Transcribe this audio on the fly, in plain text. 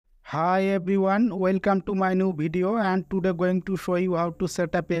Hi everyone, welcome to my new video, and today going to show you how to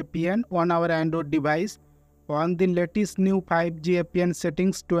set up APN on our Android device on the latest new 5G APN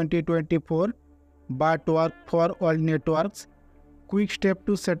settings 2024, but work for all networks. Quick step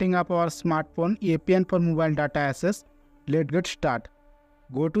to setting up our smartphone APN for mobile data access. Let's get started.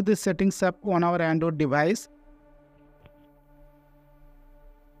 Go to the settings app on our Android device.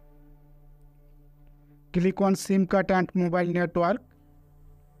 Click on SIM card and mobile network.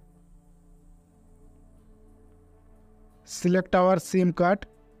 Select our SIM card.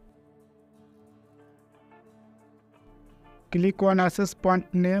 Click on access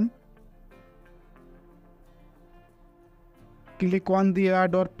point name. Click on the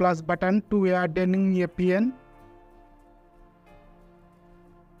add or plus button to add any APN.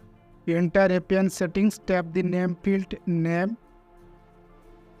 Enter APN settings, tap the name field name.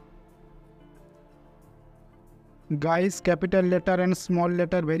 Guys, capital letter and small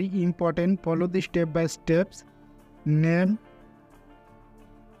letter very important. Follow the step by steps. Name,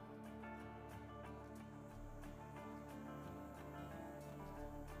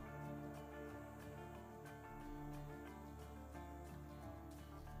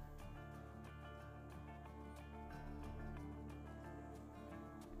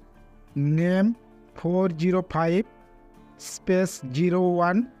 name 405 space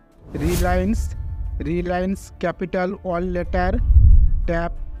 01 Reliance capital all letter,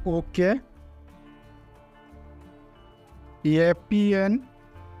 tap OK. APN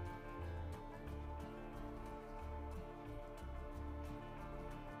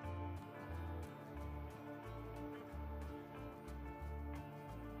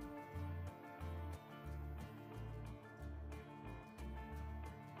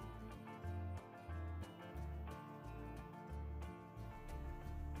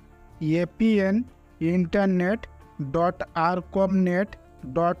APN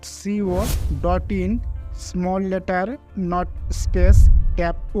internet.arcomnet.co.in small letter not space,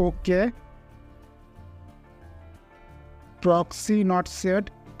 tap OK. Proxy not set,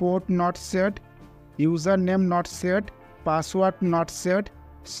 port not set, username not set, password not set.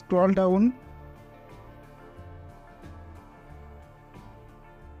 Scroll down.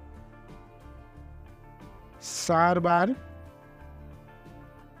 Server,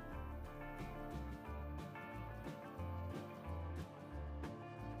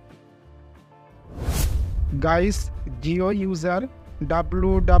 guys, Geo user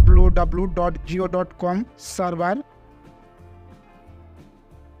www.geo.com server.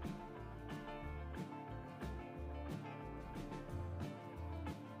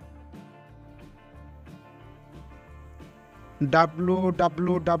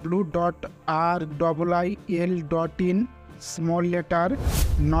 www.riil.in small letter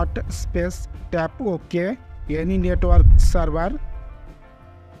not space, tap OK. Any network server.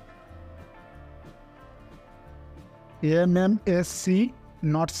 MMSC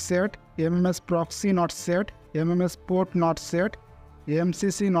not set, MMS proxy not set, MMS port not set,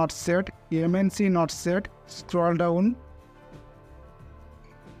 MCC not set, MNC not set. Scroll down.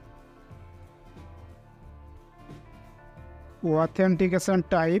 Authentication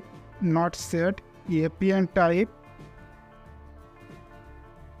type not set, APN type,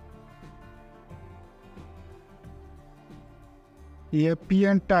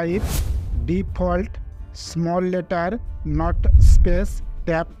 default small letter not space,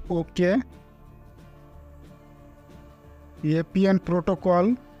 tap OK. APN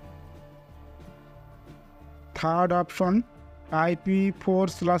protocol, third option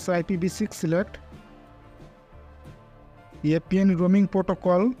IPv4/IPv6 select. APN roaming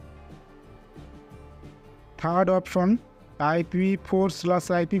protocol, third option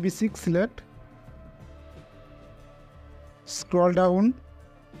IPv4/IPv6 select. Scroll down.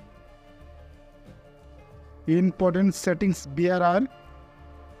 Important settings BRR,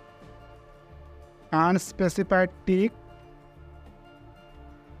 unspecified tick,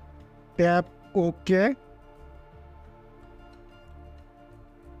 tap OK.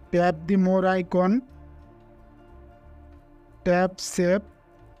 Tap the more icon, tap save.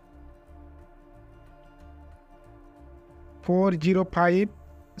 405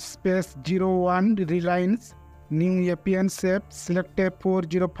 space 01 Reliance new APN save. Select tab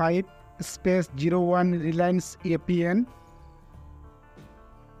 405 space 01 Reliance APN.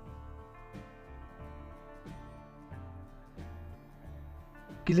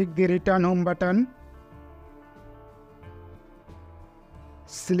 Click the return home button.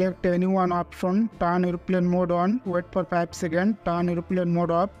 Select any one option. Turn airplane mode on, wait for 5 seconds, turn airplane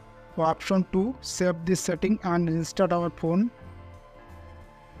mode off. Option 2, save this setting and restart our phone.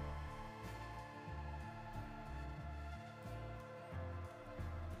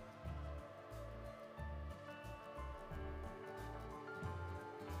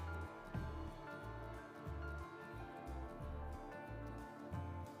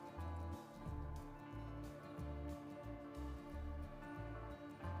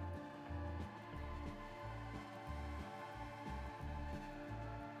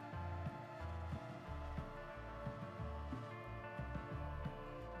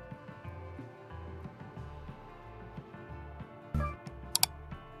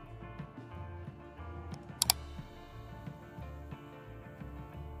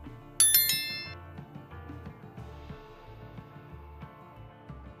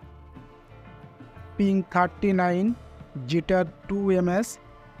 ping 39, jitter 2 ms.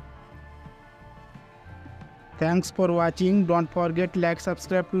 Thanks for watching. Don't forget like,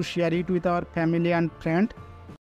 subscribe to share it with our family and friend.